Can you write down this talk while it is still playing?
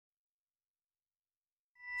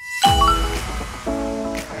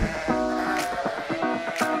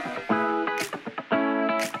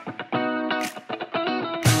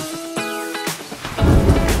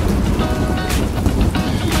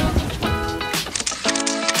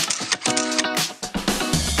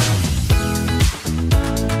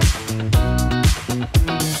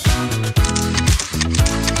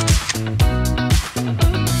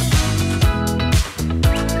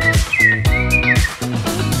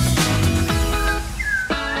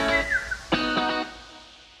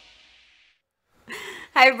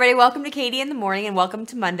Hi, everybody. Welcome to Katie in the Morning and welcome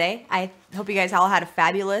to Monday. I hope you guys all had a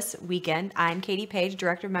fabulous weekend. I'm Katie Page,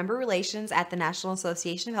 Director of Member Relations at the National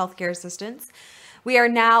Association of Healthcare Assistants. We are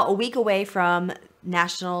now a week away from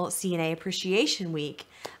National CNA Appreciation Week.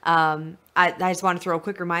 I just want to throw a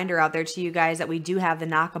quick reminder out there to you guys that we do have the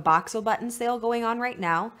NACA Boxo button sale going on right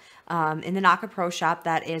now. In the NACA Pro Shop,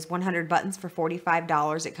 that is 100 buttons for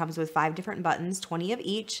 $45. It comes with 5 different buttons, 20 of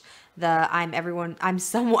each. I'm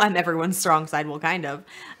everyone's strong side, well, kind of.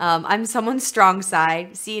 I'm someone's strong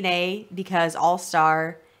side, CNA, because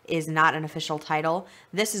All-Star is not an official title.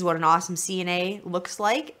 This is what an awesome CNA looks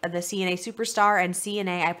like. The CNA Superstar and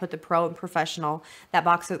CNA, I put the Pro and Professional. That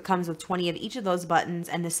box comes with 20 of each of those buttons,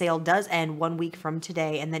 and the sale does end 1 week from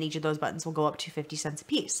today, and then each of those buttons will go up to 50 cents a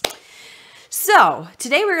piece. So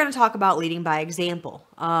today we're going to talk about leading by example.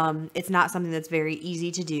 It's not something that's very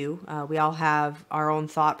easy to do. We all have our own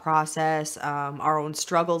thought process, our own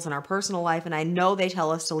struggles in our personal life, and I know they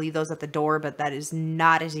tell us to leave those at the door, but that is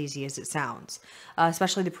not as easy as it sounds.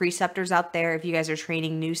 Especially the preceptors out there, if you guys are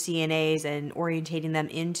training new CNAs and orientating them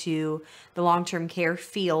into the long-term care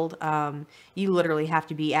field, you literally have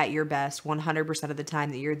to be at your best 100% of the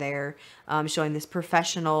time that you're there, showing this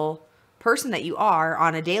professional person that you are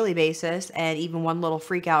on a daily basis, and even one little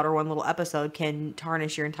freak out or one little episode can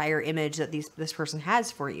tarnish your entire image that this person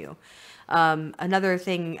has for you. Another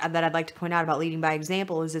thing that I'd like to point out about leading by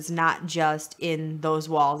example is it's not just in those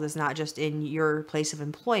walls. It's not just in your place of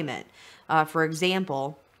employment. For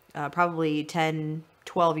example, probably 10,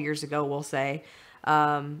 12 years ago, we'll say,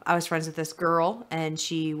 I was friends with this girl, and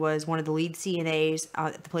she was one of the lead CNAs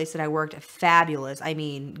at the place that I worked. Fabulous. I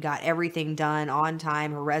mean, got everything done on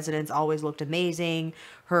time. Her residence always looked amazing.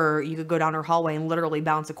 You could go down her hallway and literally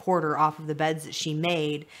bounce a quarter off of the beds that she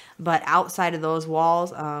made. But outside of those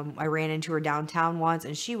walls, I ran into her downtown once,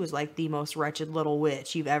 and she was like the most wretched little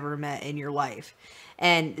witch you've ever met in your life.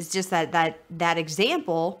 And it's just that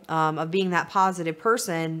example of being that positive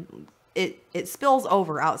person, it spills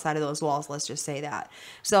over outside of those walls, let's just say that.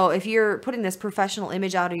 So if you're putting this professional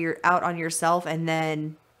image out on yourself, and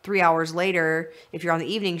then 3 hours later, if you're on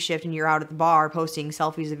the evening shift and you're out at the bar posting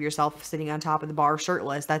selfies of yourself sitting on top of the bar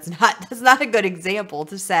shirtless, that's not a good example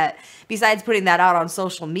to set. Besides putting that out on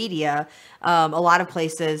social media, a lot of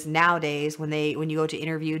places nowadays, when you go to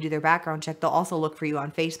interview, do their background check, they'll also look for you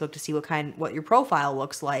on Facebook to see what your profile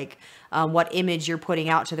looks like, what image you're putting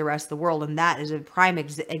out to the rest of the world, and that is a prime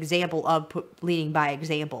example of leading by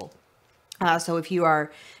example. So if you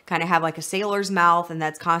are kind of have like a sailor's mouth and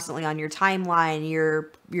that's constantly on your timeline,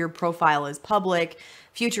 your profile is public,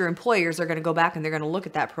 future employers are going to go back and they're going to look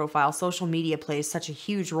at that profile. Social media plays such a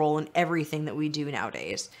huge role in everything that we do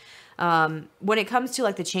nowadays. When it comes to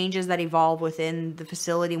like the changes that evolve within the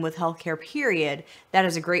facility and with healthcare period, that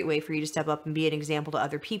is a great way for you to step up and be an example to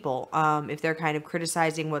other people. If they're kind of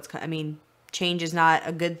criticizing change is not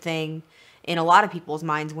a good thing in a lot of people's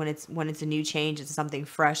minds when it's a new change. It's something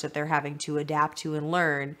fresh that they're having to adapt to and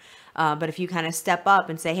learn. But if you kind of step up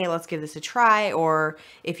and say, hey, let's give this a try, or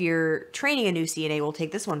if you're training a new CNA, we'll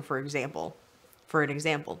take this one for an example.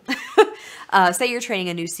 Say you're training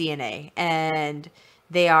a new CNA and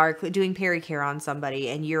they are doing pericare on somebody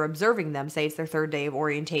and you're observing them. Say it's their 3rd day of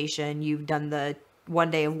orientation. You've done the 1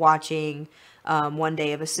 day of watching, 1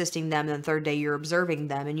 day of assisting them, and then 3rd day you're observing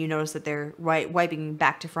them, and you notice that they're wiping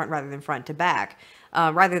back to front rather than front to back.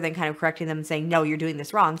 Rather than kind of correcting them and saying, no, you're doing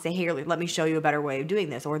this wrong, say, hey, let me show you a better way of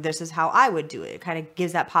doing this, or this is how I would do it. It kind of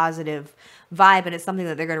gives that positive vibe, and it's something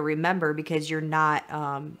that they're going to remember because you're not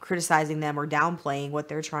criticizing them or downplaying what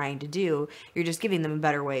they're trying to do. You're just giving them a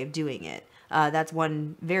better way of doing it. That's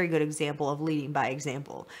one very good example of leading by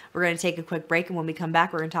example. We're going to take a quick break, and when we come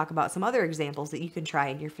back, we're going to talk about some other examples that you can try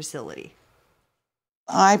in your facility.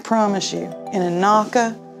 I promise you, in a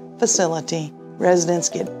NACA facility, residents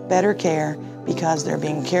get better care because they're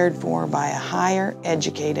being cared for by a higher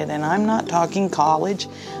educated, and I'm not talking college,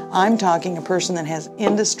 I'm talking a person that has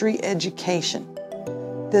industry education.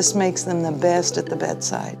 This makes them the best at the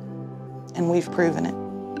bedside, and we've proven it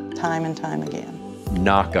time and time again.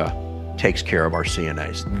 NACA takes care of our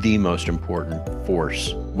CNAs, the most important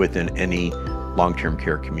force within any long-term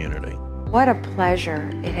care community. What a pleasure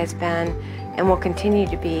it has been and will continue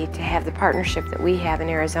to be to have the partnership that we have in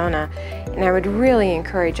Arizona, and I would really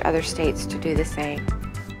encourage other states to do the same.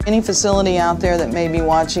 Any facility out there that may be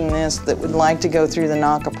watching this that would like to go through the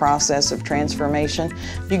NACA process of transformation,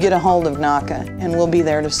 you get a hold of NACA and we'll be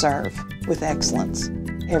there to serve with excellence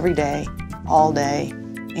every day, all day,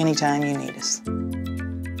 anytime you need us.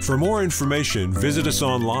 For more information, visit us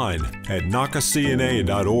online at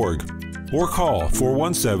nacacna.org or call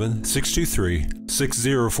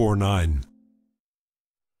 417-623-6049.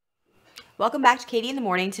 Welcome back to Katie in the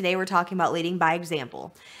Morning. Today we're talking about leading by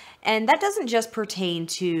example. And that doesn't just pertain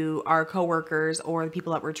to our coworkers or the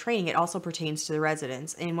people that we're training, it also pertains to the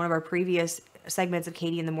residents. In one of our previous segments of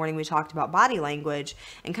Katie in the Morning, we talked about body language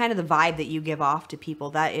and kind of the vibe that you give off to people.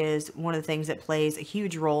 That is one of the things that plays a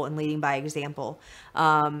huge role in leading by example.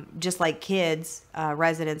 Just like kids,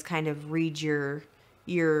 residents kind of read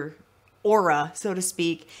your aura, so to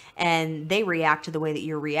speak, and they react to the way that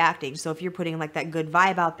you're reacting. So if you're putting like that good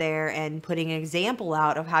vibe out there and putting an example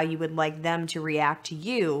out of how you would like them to react to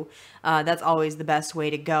you, that's always the best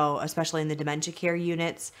way to go, especially in the dementia care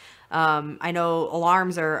units. I know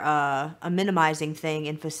alarms are a minimizing thing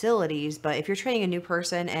in facilities, but if you're training a new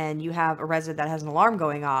person and you have a resident that has an alarm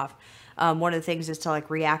going off, one of the things is to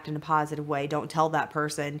like react in a positive way. Don't tell that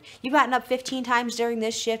person, you've gotten up 15 times during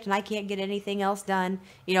this shift and I can't get anything else done.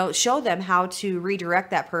 You know, show them how to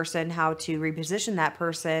redirect that person, how to reposition that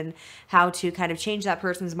person, how to kind of change that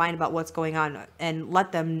person's mind about what's going on, and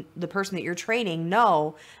let them, the person that you're training,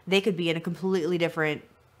 know they could be in a completely different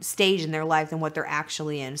stage in their life than what they're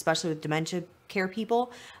actually in, especially with dementia care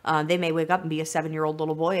people. They may wake up and be a 7-year-old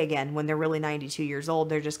little boy again when they're really 92 years old.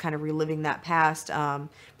 They're just kind of reliving that past,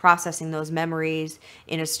 processing those memories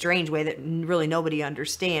in a strange way that really nobody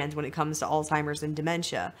understands when it comes to Alzheimer's and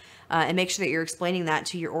dementia. And make sure that you're explaining that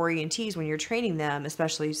to your orientees when you're training them,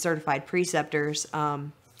 especially certified preceptors.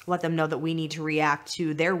 Let them know that we need to react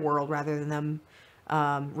to their world rather than them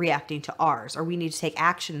reacting to ours, or we need to take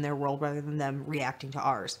action in their world rather than them reacting to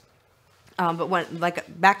ours. But when,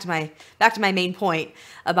 like, back to my main point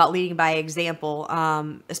about leading by example,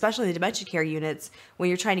 especially the dementia care units, when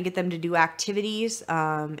you're trying to get them to do activities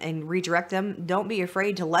and redirect them, don't be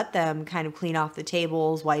afraid to let them kind of clean off the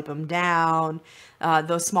tables, wipe them down.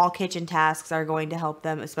 Those small kitchen tasks are going to help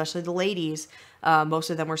them, especially the ladies. Most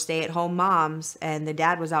of them were stay-at-home moms, and the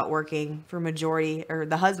dad was out working for majority, or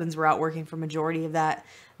the husbands were out working for majority of that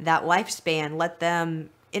lifespan. Let them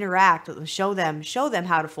interact, show them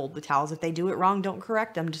how to fold the towels. If they do it wrong, don't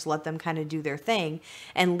correct them. Just let them kind of do their thing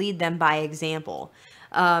and lead them by example.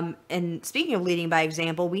 And speaking of leading by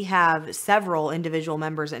example, we have several individual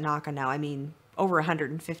members at NACA now. I mean, over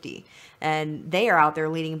 150, and they are out there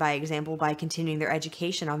leading by example by continuing their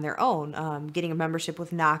education on their own, getting a membership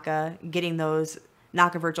with NACA, getting those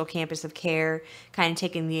NACA Virtual Campus of Care, kind of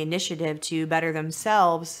taking the initiative to better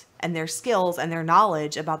themselves and their skills and their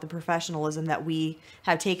knowledge about the professionalism that we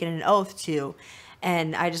have taken an oath to.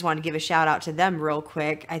 And I just want to give a shout out to them real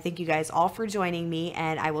quick. I thank you guys all for joining me,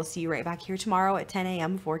 and I will see you right back here tomorrow at 10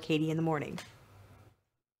 a.m. for Katie in the Morning.